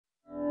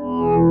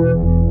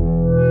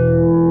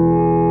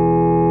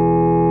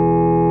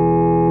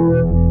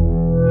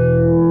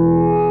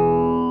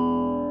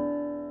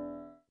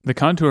The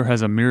contour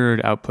has a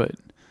mirrored output.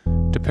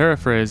 To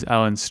paraphrase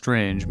Alan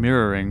Strange,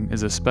 mirroring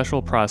is a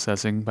special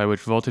processing by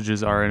which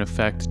voltages are in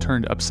effect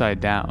turned upside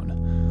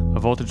down.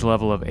 A voltage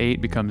level of 8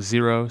 becomes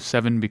 0,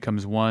 7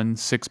 becomes 1,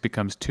 6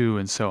 becomes 2,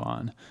 and so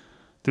on.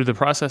 Through the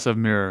process of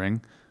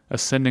mirroring,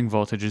 ascending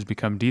voltages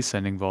become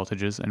descending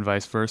voltages, and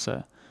vice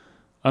versa.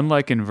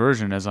 Unlike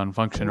inversion as on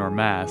function or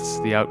maths,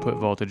 the output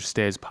voltage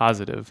stays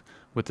positive,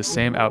 with the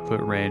same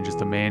output range as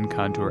the main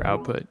contour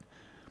output.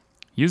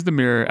 Use the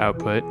mirror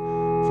output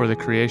for the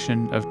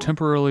creation of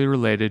temporally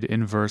related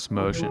inverse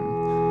motion.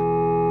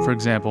 For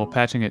example,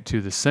 patching it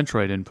to the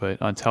centroid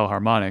input on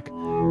telharmonic,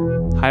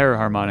 higher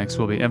harmonics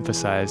will be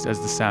emphasized as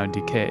the sound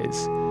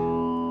decays.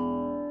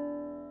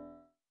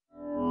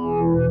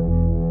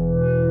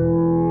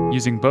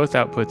 Using both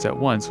outputs at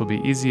once will be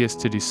easiest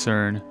to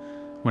discern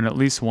when at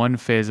least one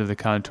phase of the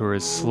contour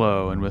is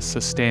slow and with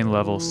sustain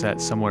level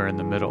set somewhere in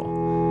the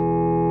middle.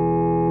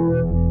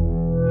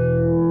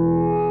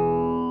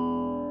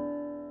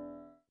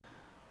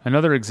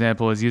 Another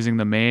example is using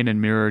the main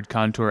and mirrored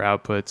contour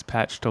outputs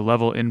patched to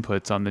level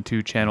inputs on the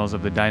two channels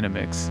of the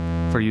Dynamix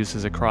for use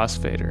as a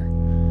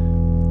crossfader.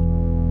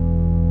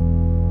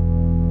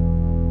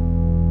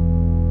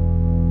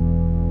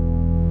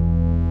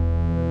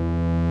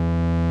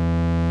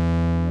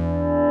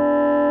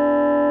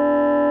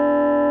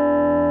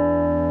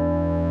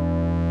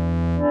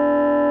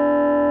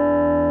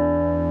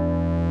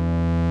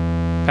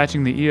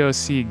 Patching the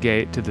EOC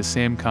gate to the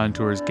same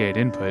contour's gate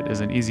input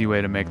is an easy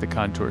way to make the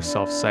contour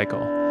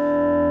self-cycle.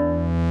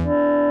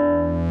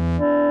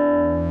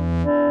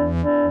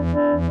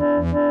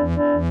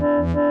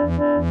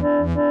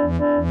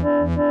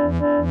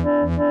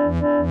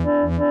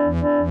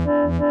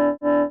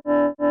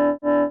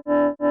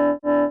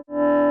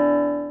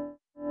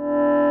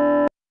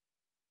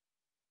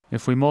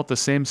 If we mult the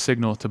same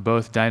signal to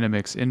both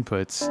Dynamix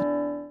inputs,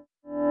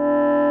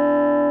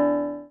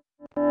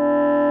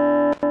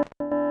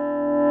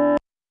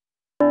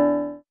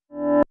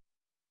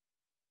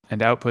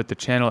 and output the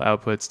channel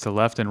outputs to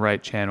left and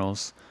right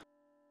channels,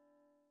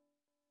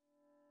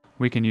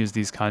 we can use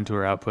these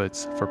contour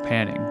outputs for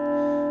panning.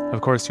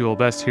 Of course, you will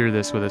best hear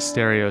this with a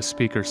stereo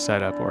speaker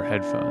setup or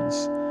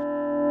headphones.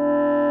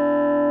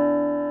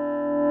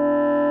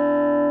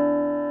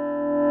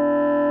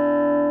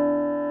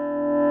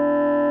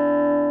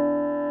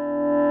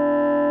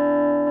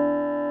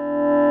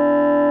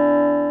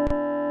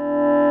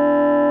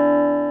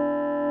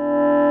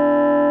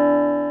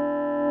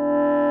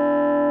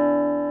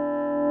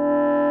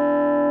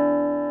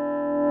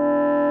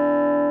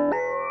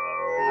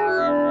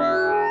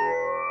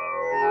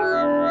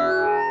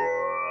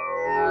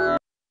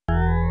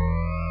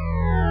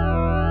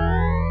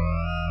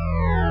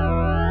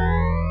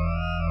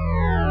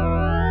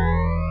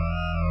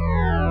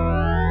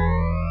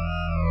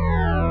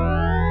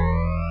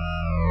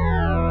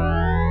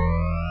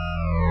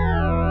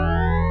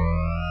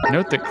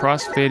 Note that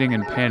crossfading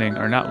and panning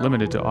are not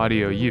limited to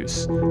audio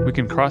use. We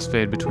can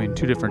crossfade between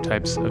two different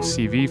types of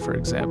CV, for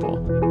example,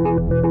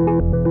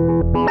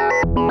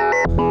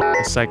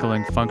 a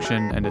cycling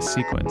function and a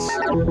sequence.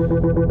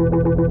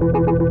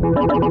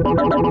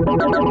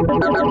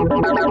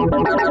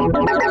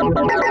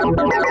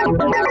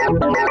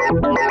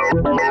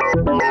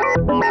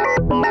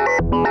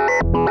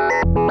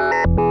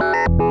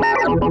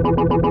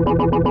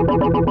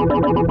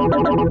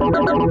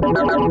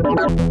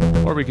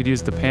 Or we could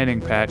use the panning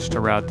patch to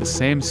route the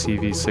same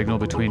CV signal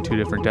between two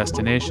different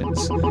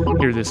destinations.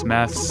 Here this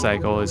math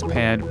cycle is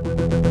panned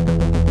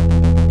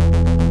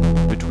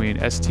between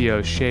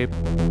STO shape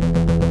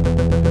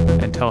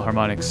and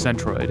telharmonic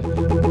centroid.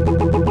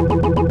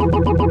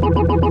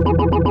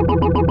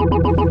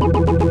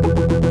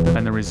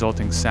 And the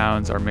resulting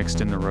sounds are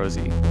mixed in the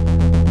rosy.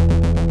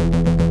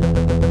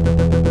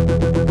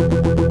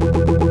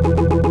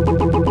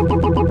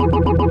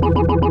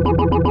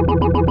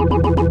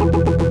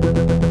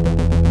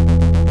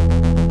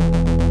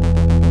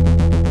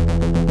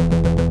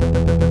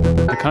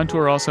 The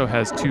contour also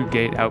has two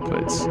gate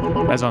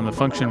outputs. As on the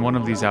function, one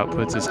of these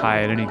outputs is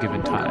high at any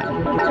given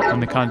time. When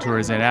the contour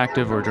is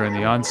inactive or during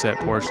the onset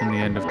portion, the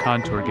end of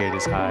contour gate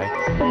is high.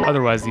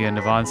 Otherwise, the end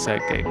of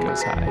onset gate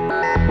goes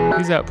high.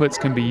 These outputs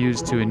can be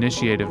used to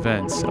initiate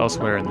events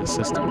elsewhere in the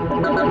system.